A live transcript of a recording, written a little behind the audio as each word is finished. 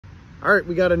All right,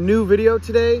 we got a new video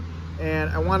today,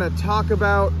 and I want to talk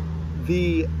about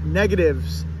the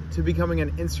negatives to becoming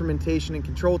an instrumentation and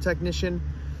control technician.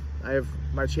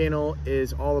 My channel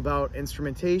is all about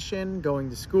instrumentation,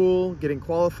 going to school, getting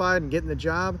qualified, and getting the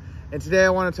job. And today I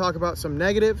want to talk about some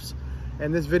negatives.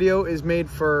 And this video is made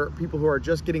for people who are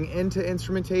just getting into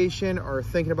instrumentation or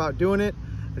thinking about doing it.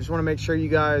 I just want to make sure you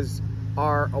guys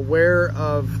are aware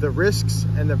of the risks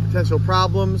and the potential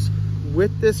problems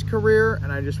with this career,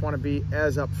 and I just want to be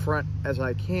as upfront as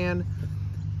I can.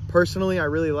 Personally, I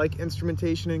really like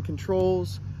instrumentation and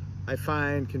controls. I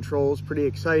find controls pretty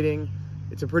exciting.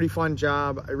 It's a pretty fun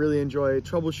job. I really enjoy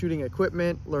troubleshooting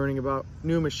equipment, learning about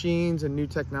new machines and new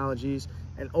technologies,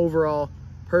 and overall,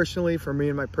 personally, for me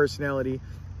and my personality,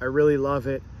 I really love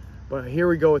it. But here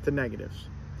we go with the negatives.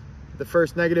 The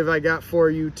first negative I got for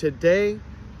you today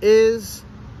is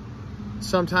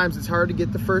sometimes it's hard to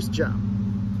get the first job.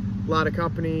 A lot of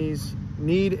companies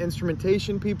need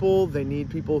instrumentation people. They need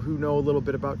people who know a little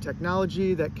bit about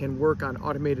technology that can work on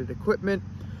automated equipment.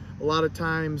 A lot of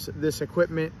times this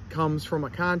equipment comes from a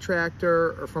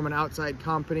contractor or from an outside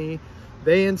company.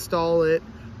 They install it,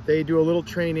 they do a little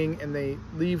training, and they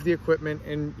leave the equipment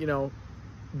in,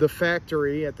 the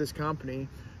factory at this company.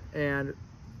 And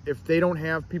if they don't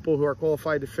have people who are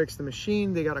qualified to fix the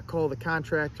machine, they got to call the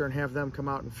contractor and have them come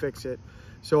out and fix it.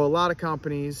 So a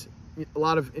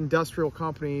lot of industrial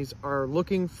companies are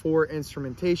looking for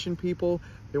instrumentation people.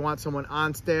 They want someone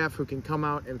on staff who can come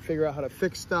out and figure out how to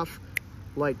fix stuff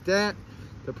like that.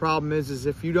 The problem is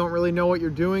if you don't really know what you're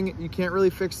doing, you can't really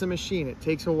fix the machine. It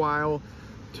takes a while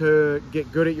to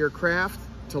get good at your craft,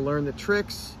 to learn the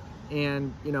tricks,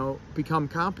 and become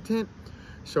competent.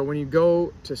 So when you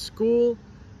go to school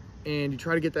and you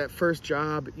try to get that first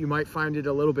job, you might find it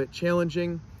a little bit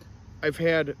challenging. I've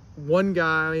had one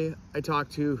guy I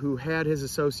talked to who had his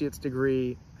associate's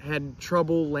degree, had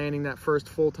trouble landing that first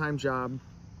full-time job,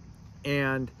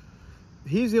 and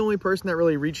he's the only person that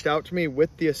really reached out to me with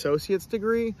the associate's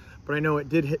degree, but I know it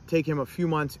did take him a few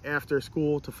months after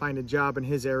school to find a job in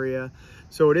his area.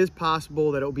 So it is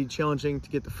possible that it'll be challenging to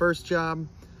get the first job.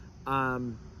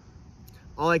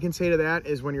 All I can say to that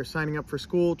is when you're signing up for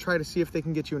school, try to see if they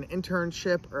can get you an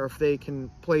internship or if they can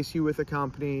place you with a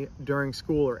company during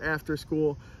school or after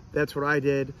school. That's what I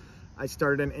did. I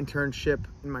started an internship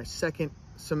in my second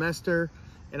semester,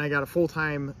 and I got a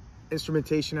full-time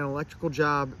instrumentation and electrical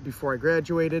job before I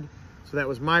graduated. So that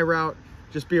was my route.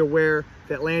 Just be aware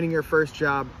that landing your first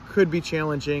job could be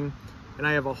challenging, and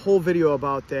I have a whole video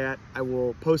about that. I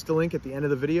will post a link at the end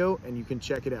of the video and you can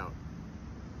check it out.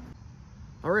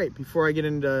 All right, before I get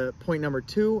into point number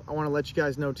 2, I want to let you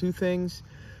guys know 2 things.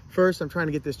 First, I'm trying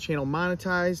to get this channel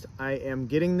monetized. I am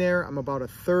getting there. I'm about a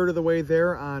third of the way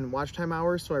there on watch time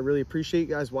hours, so I really appreciate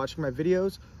you guys watching my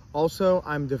videos. Also,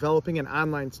 I'm developing an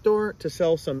online store to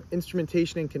sell some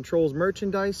instrumentation and controls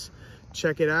merchandise.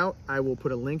 Check it out. I will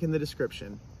put a link in the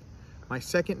description. My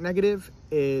second negative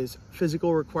is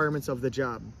physical requirements of the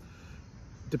job.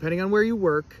 Depending on where you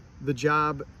work, the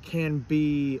job can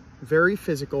be very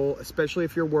physical, especially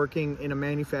if you're working in a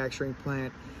manufacturing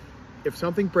plant. If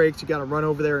something breaks, you got to run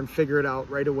over there and figure it out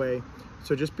right away.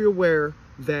 So just be aware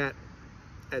that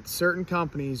at certain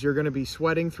companies, you're going to be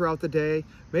sweating throughout the day.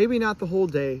 Maybe not the whole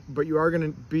day, but you are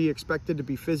going to be expected to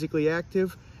be physically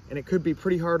active, and it could be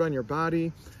pretty hard on your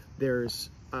body.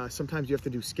 There's sometimes you have to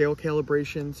do scale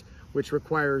calibrations, which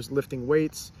requires lifting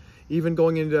weights, even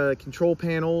going into control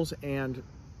panels and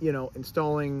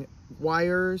installing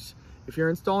wires. If you're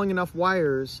installing enough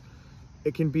wires,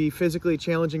 it can be physically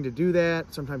challenging to do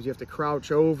that. Sometimes you have to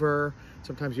crouch over.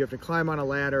 Sometimes you have to climb on a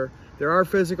ladder. There are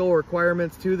physical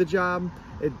requirements to the job.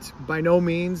 It's by no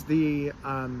means the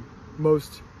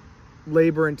most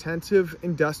labor-intensive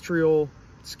industrial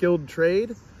skilled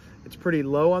trade. It's pretty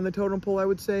low on the totem pole, I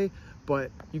would say,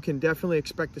 but you can definitely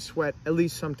expect to sweat at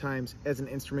least sometimes as an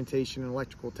instrumentation and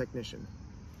electrical technician.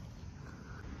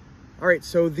 All right,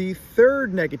 so the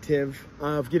third negative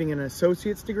of getting an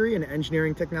associate's degree in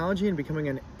engineering technology and becoming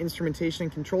an instrumentation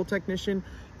and control technician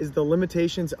is the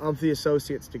limitations of the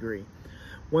associate's degree.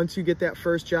 Once you get that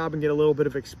first job and get a little bit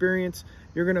of experience,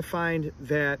 you're gonna find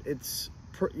that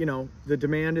the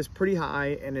demand is pretty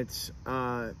high, and it's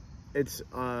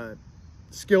a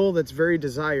skill that's very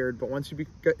desired. But once you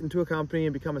get into a company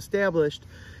and become established,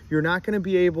 you're not gonna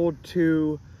be able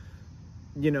to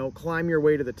climb your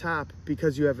way to the top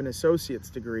because you have an associate's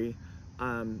degree.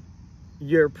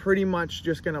 You're pretty much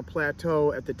just going to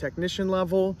plateau at the technician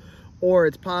level, or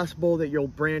it's possible that you'll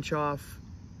branch off,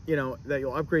 that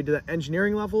you'll upgrade to the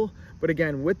engineering level. But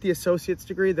again, with the associate's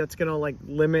degree, that's going to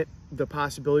limit the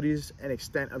possibilities and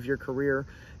extent of your career.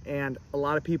 And a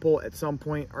lot of people at some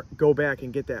point go back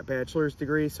and get that bachelor's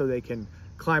degree so they can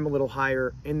climb a little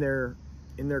higher in their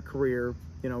career,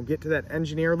 you know, get to that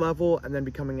engineer level and then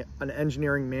becoming an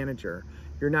engineering manager.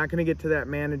 You're not going to get to that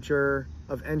manager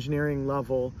of engineering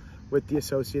level with the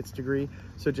associate's degree.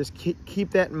 So just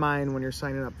keep that in mind when you're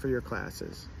signing up for your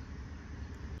classes.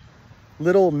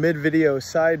 Little mid-video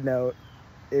side note,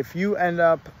 if you end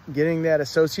up getting that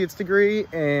associate's degree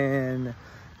in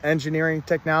engineering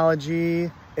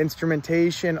technology,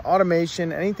 instrumentation,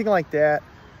 automation, anything like that,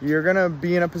 you're gonna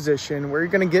be in a position where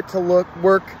you're gonna get to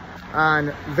work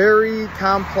on very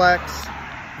complex,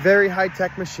 very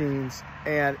high-tech machines,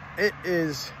 and it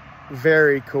is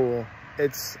very cool.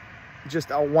 It's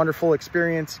just a wonderful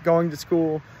experience going to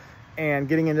school and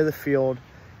getting into the field.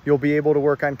 You'll be able to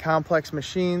work on complex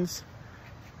machines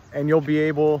and you'll be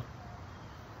able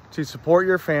to support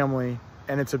your family,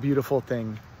 and it's a beautiful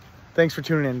thing. Thanks for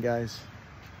tuning in, guys.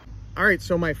 All right,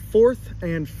 so my fourth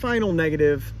and final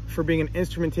negative for being an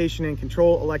instrumentation and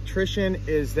control electrician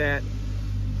is that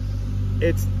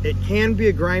it can be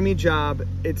a grimy job.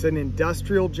 It's an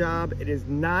industrial job. It is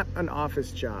not an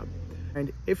office job.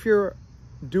 And if you're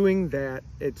doing that,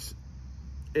 it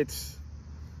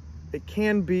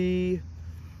can be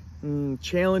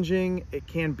challenging. It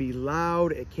can be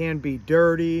loud. It can be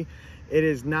dirty. It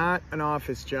is not an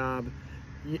office job.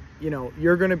 You know,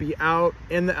 you're going to be out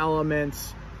in the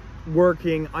elements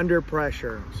working under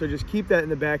pressure. So just keep that in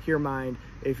the back of your mind.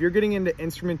 If you're getting into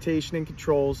instrumentation and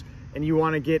controls and you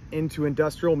want to get into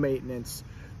industrial maintenance,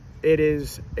 it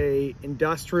is a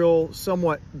industrial,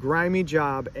 somewhat grimy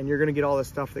job, and you're going to get all the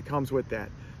stuff that comes with that.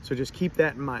 So just keep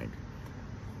that in mind.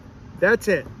 That's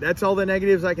it. That's all the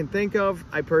negatives I can think of.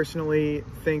 I personally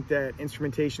think that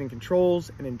instrumentation and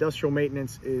controls and industrial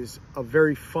maintenance is a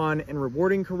very fun and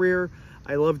rewarding career.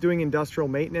 I love doing industrial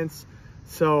maintenance.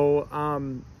 So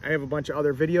I have a bunch of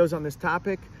other videos on this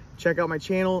topic. Check out my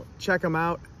channel, check them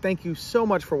out. Thank you so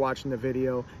much for watching the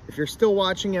video. If you're still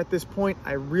watching at this point,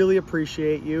 I really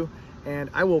appreciate you,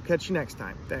 and I will catch you next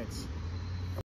time. Thanks.